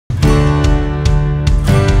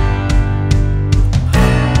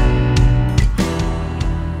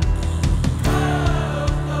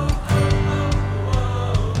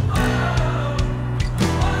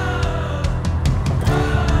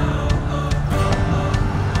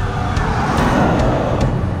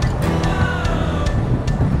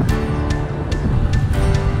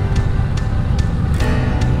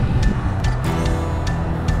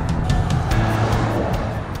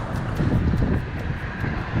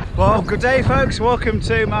Well, good day folks, welcome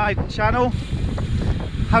to my channel.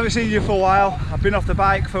 Haven't seen you for a while. I've been off the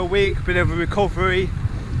bike for a week, been over recovery.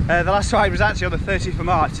 The last ride was actually on the 30th of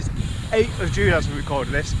March, it's 8th of June as we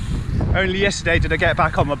recorded this. Only yesterday did I get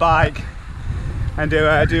back on my bike and do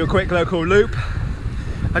a quick local loop.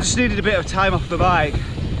 I just needed a bit of time off the bike.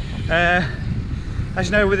 As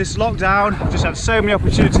you know, with this lockdown, I've just had so many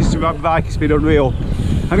opportunities to ride my bike, it's been unreal.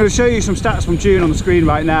 I'm going to show you some stats from June on the screen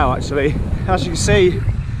right now actually. As you can see,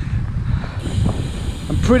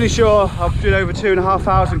 I'm pretty sure I've done over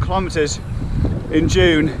 2,500 kilometres in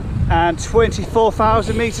June and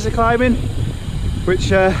 24,000 metres of climbing,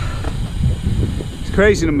 which is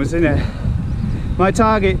crazy numbers, isn't it? My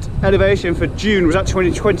target elevation for June was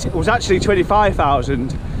actually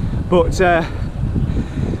 25,000, but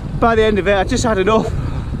by the end of it I just had enough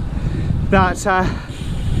that I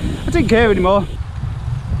didn't care anymore.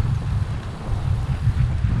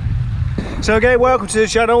 So again, welcome to the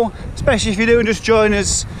channel, especially if you're doing just join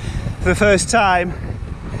us for the first time.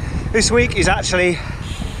 This week is actually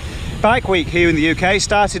bike week here in the UK.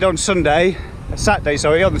 Started on Saturday, on the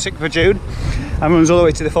 6th of June, and runs all the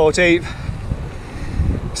way to the 14th.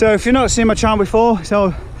 So if you've not seen my channel before,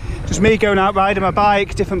 so just me going out riding my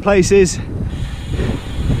bike, different places.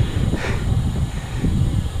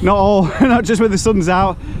 Not just when the sun's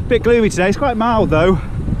out. A bit gloomy today, it's quite mild though.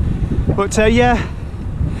 But yeah,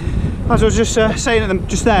 as I was just saying to them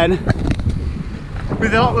just then,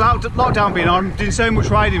 with the lockdown being on, I'm doing so much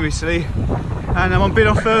riding recently, and I'm been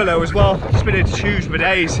on furlough as well. Just been able to choose my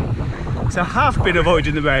days, so I have been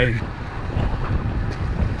avoiding the rain.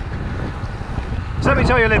 So let me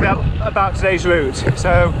tell you a little bit about today's route.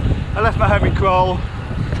 So I left my home in Crowell,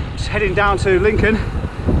 just heading down to Lincoln.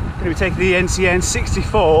 I'm going to be taking the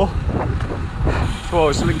NCN64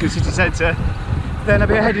 towards Lincoln city centre. Then I'll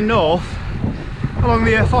be heading north along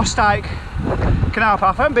the Fossdyke Canal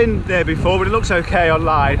Path. I haven't been there before, but it looks okay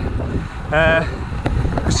online.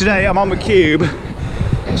 Because today I'm on the cube,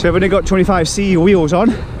 so I've only got 25C wheels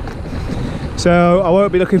on, so I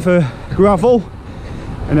won't be looking for gravel,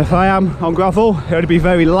 and if I am on gravel it'll be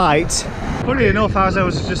very light. Funny enough, as I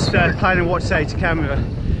was just planning what to say to camera,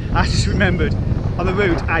 I just remembered on the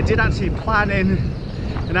route I did actually plan in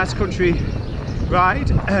a nice country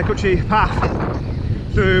ride, country path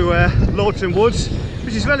through Lawton Woods,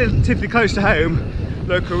 which is relatively close to home,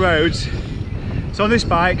 local roads. So on this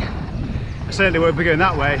bike I certainly won't be going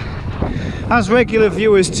that way. As regular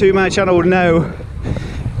viewers to my channel would know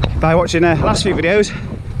by watching the last few videos,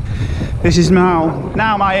 this is now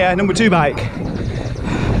my number 2 bike,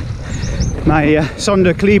 my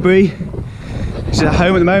Sonda Clebury. This is at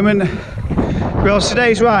home at the moment. Well,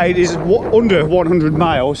 today's ride is under 100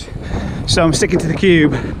 miles, so I'm sticking to the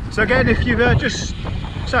cube. So again, if you've just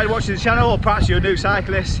started watching the channel, or perhaps you're a new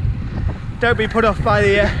cyclist, don't be put off by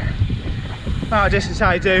the amount of distance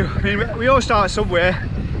I do. I mean, we all start somewhere.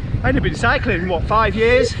 I've only been cycling, what, 5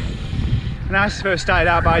 years? And I first started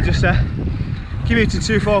out by just commuting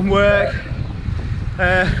to from work.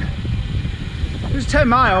 It was 10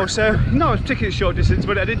 miles, so not a particularly short distance,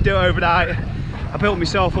 but I didn't do it overnight. I built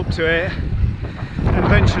myself up to it, and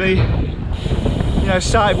eventually, you know,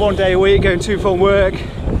 started one day a week, going to from work.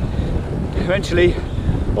 Eventually,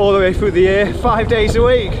 all the way through the year, 5 days a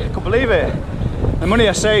week. I can't believe it. The money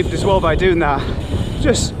I saved as well by doing that.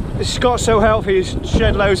 It's got so healthy, it's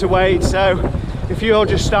shed loads of weight. So if you're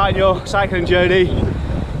just starting your cycling journey,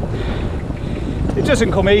 it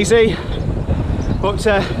doesn't come easy, but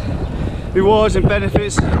rewards and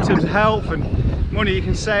benefits in terms of health and money you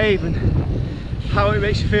can save and how it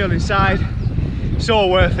makes you feel inside, it's all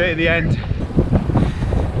worth it in the end.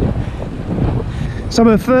 So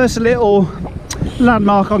the first little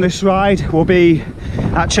landmark on this ride will be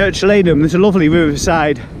at Church Laneham. There's a lovely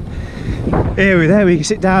riverside area there where you can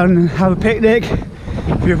sit down and have a picnic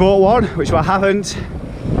if you bought one, which I haven't.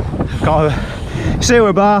 I've got a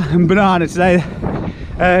cereal bar and banana today,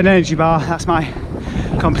 an energy bar. That's my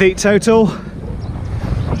complete total.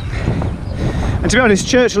 And to be honest,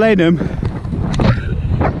 Church Laneham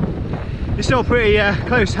is still pretty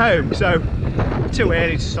close home, so too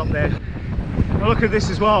early to stop there. Well, look at this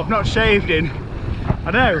as well. I've not shaved in,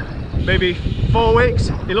 I know, maybe 4 weeks.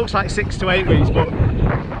 It looks like 6 to 8 weeks, but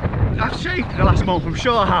I've shaved in the last month, I'm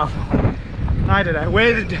sure I have. I don't know,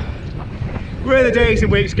 where are the days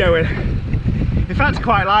and weeks going? In fact, I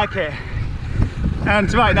quite like it.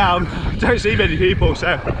 And right now, I don't see many people, so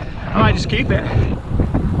I might just keep it.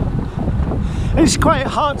 It's quite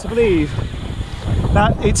hard to believe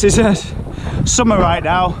that it's summer right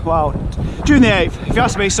now. Well, June the 8th. If you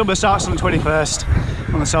ask me, summer starts on the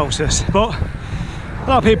 21st on the solstice. But a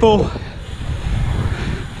lot of people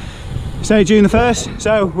say June the 1st,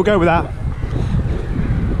 so we'll go with that.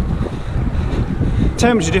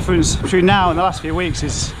 Temperature difference between now and the last few weeks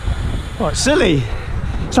is, well, it's silly.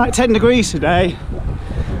 It's like 10 degrees today.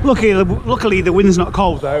 Luckily the wind's not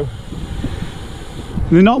cold though.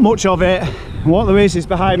 There's not much of it. What there is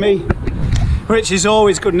behind me, which is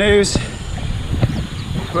always good news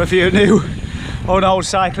if you're new or an old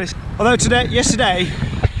cyclist. Although yesterday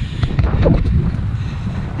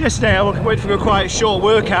I went for a quite short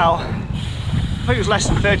workout. I think it was less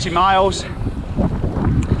than 30 miles.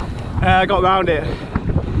 I got around it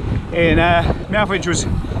in, my average was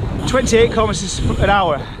 28 kilometers an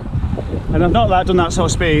hour, and I've not done that sort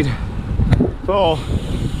of speed for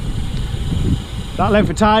that length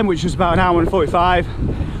of time, which was about an hour and 45.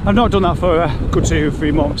 I've not done that for a good 2 or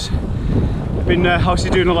 3 months. I've been obviously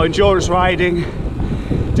doing a lot of endurance riding,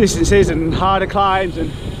 distances and harder climbs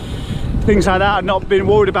and things like that. I've not been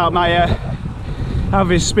worried about my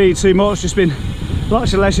average speed too much, just been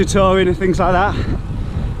lots of leisure touring and things like that.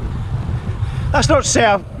 That's not to say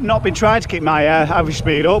I've not been trying to keep my average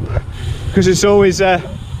speed up, because it's always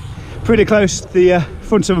pretty close to the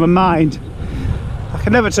front of my mind. I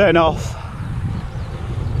can never turn off.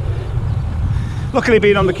 Luckily,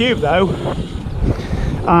 being on the cube though,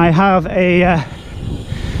 I have a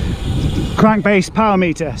crank-based power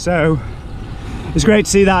meter, so it's great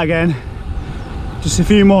to see that again. Just a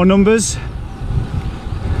few more numbers,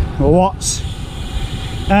 or watts,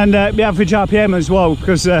 and the average RPM as well,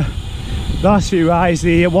 because the last few rides,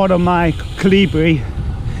 the one on my Calibri,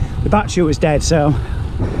 the battery was dead. So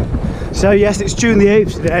yes, it's June the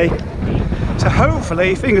 8th today, so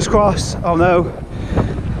hopefully, fingers crossed, although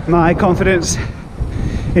my confidence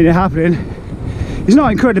in it happening is not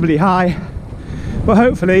incredibly high, but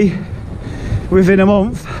hopefully within a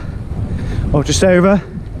month or just over,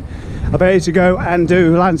 I'll be able to go and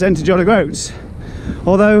do Land's End to Jolly Roads.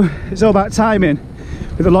 Although it's all about timing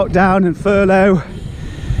with the lockdown and furlough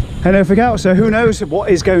and everything else, so who knows what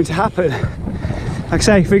is going to happen. Like I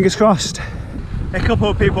say, fingers crossed. A couple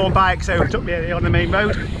of people on bikes overtook me on the main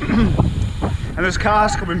road and there's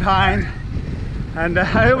cars coming behind, and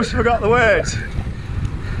I almost forgot the words.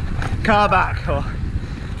 Car back, or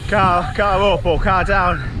car up, or car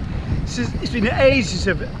down. It's been ages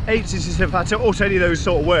since I've had to utter any of those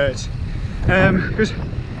sort of words, because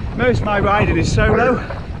most of my riding is solo.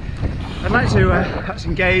 I'd like to perhaps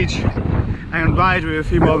engage and ride with a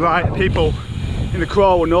few more people in the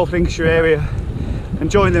Crawl and North Lincolnshire area and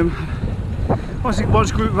join them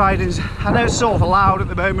once group riding's. I know it's sort of allowed at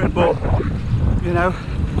the moment, but you know,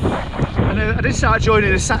 I did start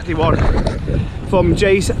joining a Saturday one from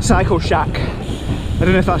Jay's Cycle Shack. I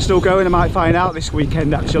don't know if that's still going. I might find out this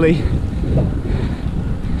weekend actually.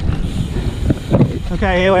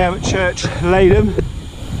 Okay, here we are at Church Latham.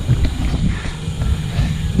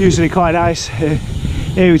 Usually quite nice here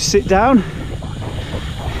to sit down.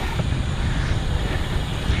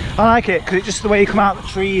 I like it because it's just the way you come out of the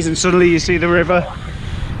trees and suddenly you see the river.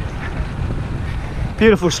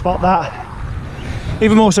 Beautiful spot that.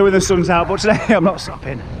 Even more so when the sun's out, but today I'm not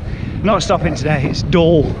stopping. I'm not stopping today, it's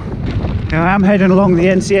dull. Now I am heading along the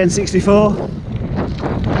NCN64,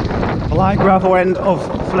 the light gravel end of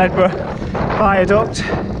Fledborough viaduct.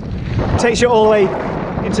 Takes you all the way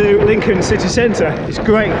into Lincoln city centre. It's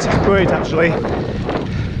great actually.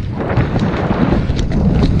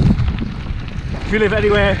 If you live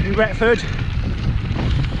anywhere in Retford,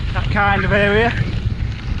 that kind of area,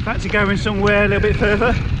 fancy going somewhere a little bit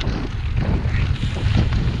further,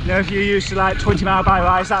 you know, if you're used to like 20-mile bike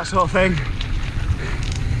rides, that sort of thing,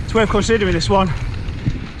 it's worth considering this one.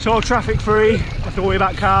 It's all traffic free, don't have to worry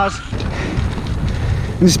about cars.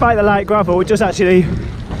 And despite the light gravel, it does actually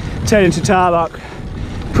turn into tarmac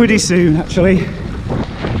pretty soon actually.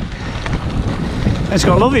 And it's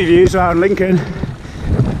got lovely views around Lincoln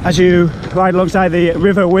as you ride alongside the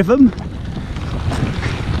River Witham.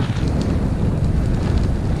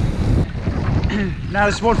 Now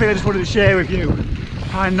there's one thing I just wanted to share with you.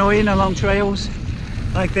 How annoying along trails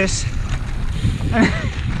like this.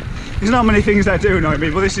 There's not many things that do annoy me,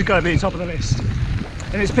 but this has got to be top of the list.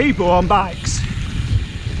 And it's people on bikes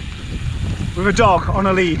with a dog on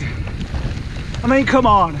a lead. I mean, come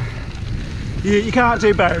on. You can't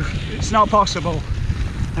do both. It's not possible.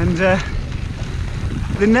 And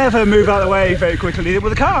they never move out of the way very quickly. Well,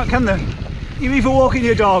 they can't, can they? You're either walking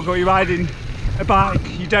your dog or you're riding a bike.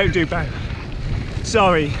 You don't do both.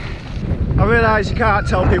 Sorry. I realise you can't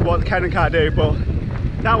tell people what they can and can't do, but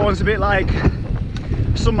that one's a bit like,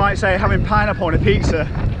 some might say, having pineapple on a pizza.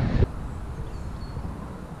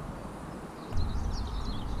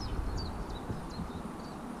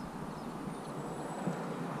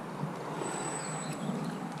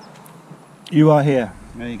 you are here.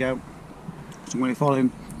 There you go. So I'm going to be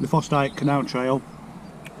following the Fossdyke Canal Trail.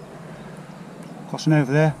 Crossing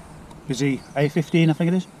over there is the A15, I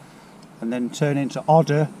think it is. And then turn into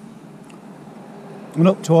Odder. And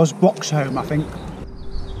up towards Boxholm, I think.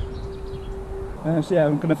 So yeah,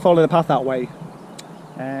 I'm going to follow the path that way.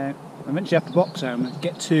 Eventually after Boxholm,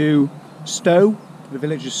 get to Stowe, the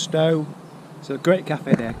village of Stowe. There's a great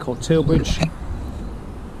cafe there called Tilbridge.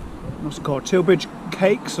 What's it called? Tilbridge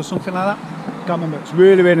Cakes or something like that. Can't remember. It's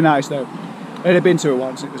really, really nice though. I'd only been to it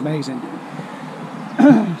once. It was amazing.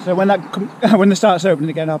 So when it starts opening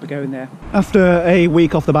again, I'll be going there. After a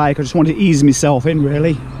week off the bike, I just wanted to ease myself in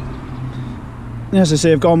really. As I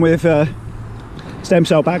say, I've gone with stem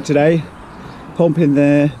cell bag today. Pumping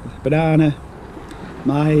the banana.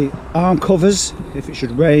 My arm covers if it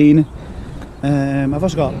should rain. I've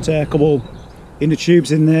also got a couple inner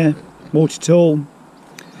tubes in there. Multi-tool.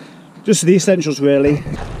 Just the essentials really.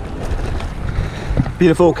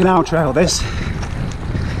 Beautiful canal trail this.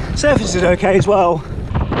 Surface is okay as well.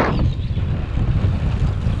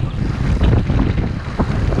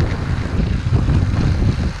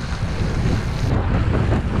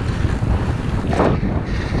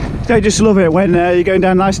 I just love it when you're going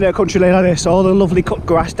down nice little country lane like this, all the lovely cut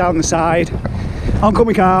grass down the side.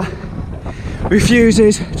 Oncoming car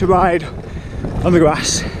refuses to ride on the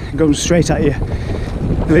grass and goes straight at you.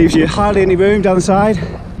 It leaves you hardly any room down the side.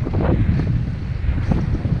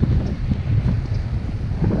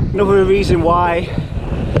 Another reason why,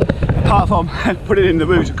 apart from putting in the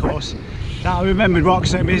route of course, that I remembered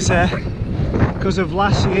Wroxham is because of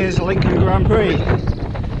last year's Lincoln Grand Prix.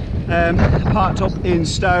 Parked up in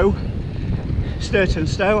Stowe, Sturton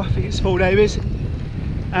Stowe, I think its full name is,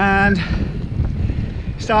 and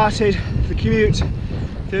started the commute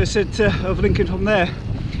to the centre of Lincoln from there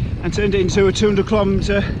and turned it into a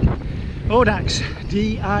 200km Audax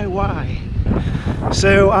DIY.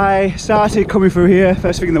 So I started coming through here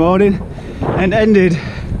first thing in the morning and ended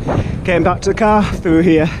getting back to the car through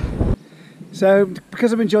here. So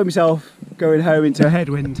because I've enjoyed myself going home into a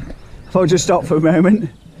headwind, I thought I'd just stop for a moment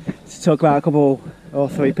to talk about a couple or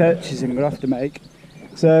three purchases I'm going to have to make.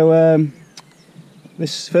 So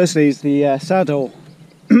this firstly is the saddle.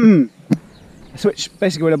 I switched,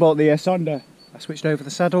 basically when I bought the Sonder, I switched over the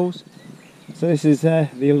saddles. So this is the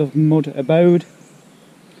Love Mud Abode,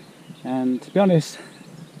 and to be honest,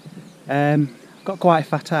 I've got quite a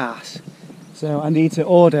fat ass, so I need to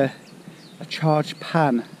order a charge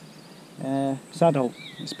pan saddle.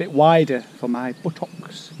 It's a bit wider for my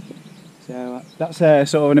buttocks, so that's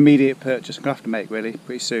sort of an immediate purchase I'm going to have to make really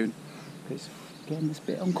pretty soon. It's getting this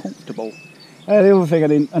bit uncomfortable. The other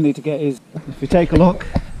thing I need to get is, if you take a look,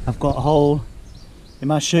 I've got a hole in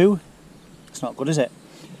my shoe. It's not good, is it?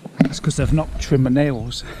 That's because I've not trimmed my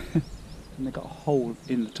nails and they've got a hole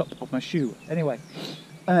in the top of my shoe. Anyway,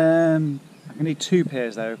 I'm going to need two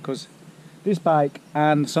pairs though, because this bike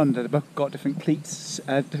and the Sonder, they've both got different cleats,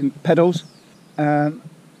 different pedals, and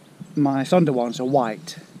my Sonder ones are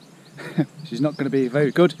white, which is not going to be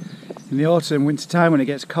very good in the autumn, winter time when it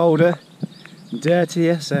gets colder and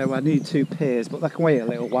dirtier, so I need two pairs, but that can wait a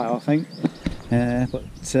little while I think.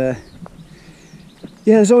 Yeah,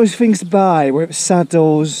 there's always things to buy, whether it's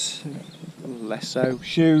saddles, less so,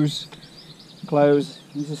 shoes, clothes.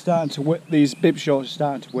 These are starting to wear, these bib shorts are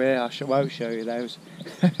starting to wear. I won't show you those.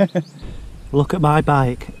 Look at my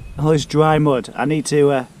bike, all this dry mud. I need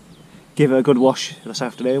to give it a good wash this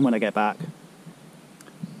afternoon when I get back.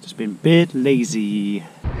 Just been a bit lazy.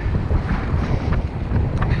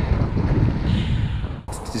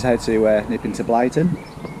 Decided to nip into Blyton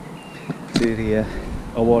to the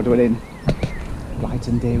award-winning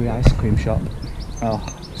Blyton Dairy ice cream shop. Oh,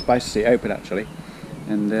 it's nice to see it open actually,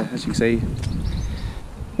 and as you can see,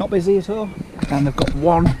 not busy at all. And they've got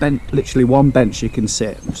one bench, literally one bench you can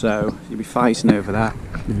sit, so you'll be fighting over that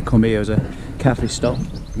if you come here as a cafe stop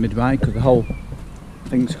mid-ride, because the whole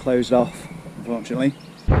thing's closed off unfortunately.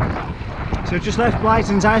 So just left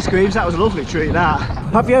Blyton's ice creams. That was a lovely treat that.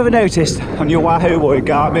 Have you ever noticed on your Wahoo or your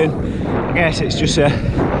Garmin, I guess it's just a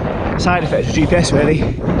side effect of GPS really,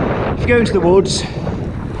 if you go into the woods,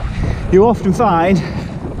 you often find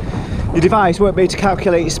your device won't be able to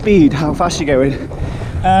calculate your speed, how fast you're going,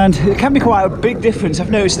 and it can be quite a big difference.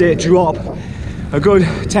 I've noticed it drop a good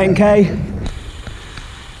 10k.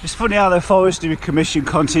 It's funny how the Forestry Commission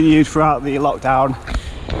continued throughout the lockdown.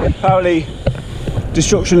 Apparently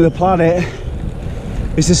destruction of the planet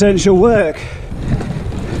is essential work.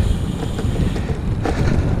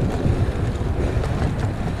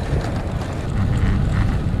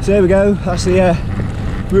 So there we go, that's the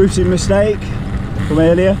routing mistake from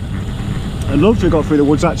earlier. I'd love to have got through the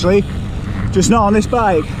woods actually, just not on this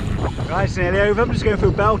bike. Right, it's nearly over. I'm just going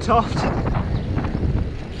through Beltoft.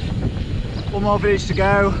 One more village to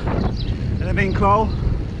go, and then Croll.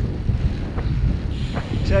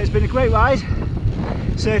 So it's been a great ride.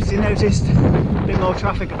 Certainly noticed a bit more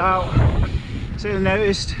traffic about. Certainly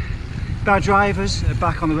noticed bad drivers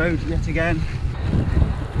back on the road yet again.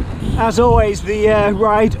 As always, the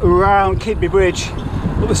ride around Kidby Bridge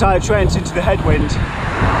up the side of Trent into the headwind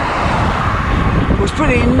was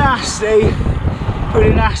pretty nasty,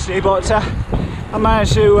 but I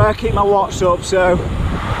managed to keep my watch up, so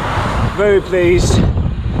very pleased,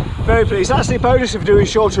 very pleased. That's the bonus of doing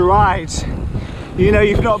shorter rides. You know,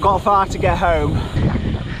 you've not got far to get home.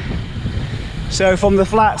 So from the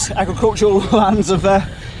flat agricultural lands of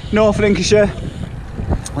North Lincolnshire,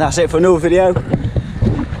 that's it for another video.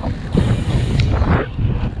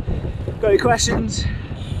 Got any questions?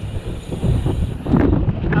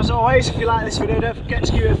 As always, if you like this video, don't forget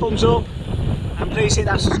to give it a thumbs up, and please hit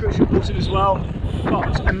that subscription button as well.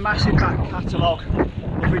 Got a massive back catalogue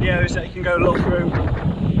of videos that you can go look through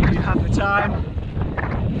if you have the time.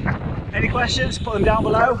 Any questions, put them down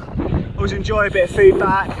below. Always enjoy a bit of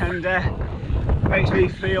feedback, and makes me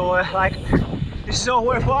feel like this is all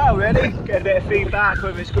worthwhile, really. Get a bit of feedback,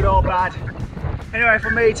 whether it's good or bad. Anyway,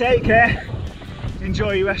 from me, take care.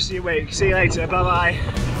 Enjoy the rest of your week. See you later. Bye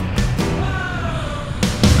bye.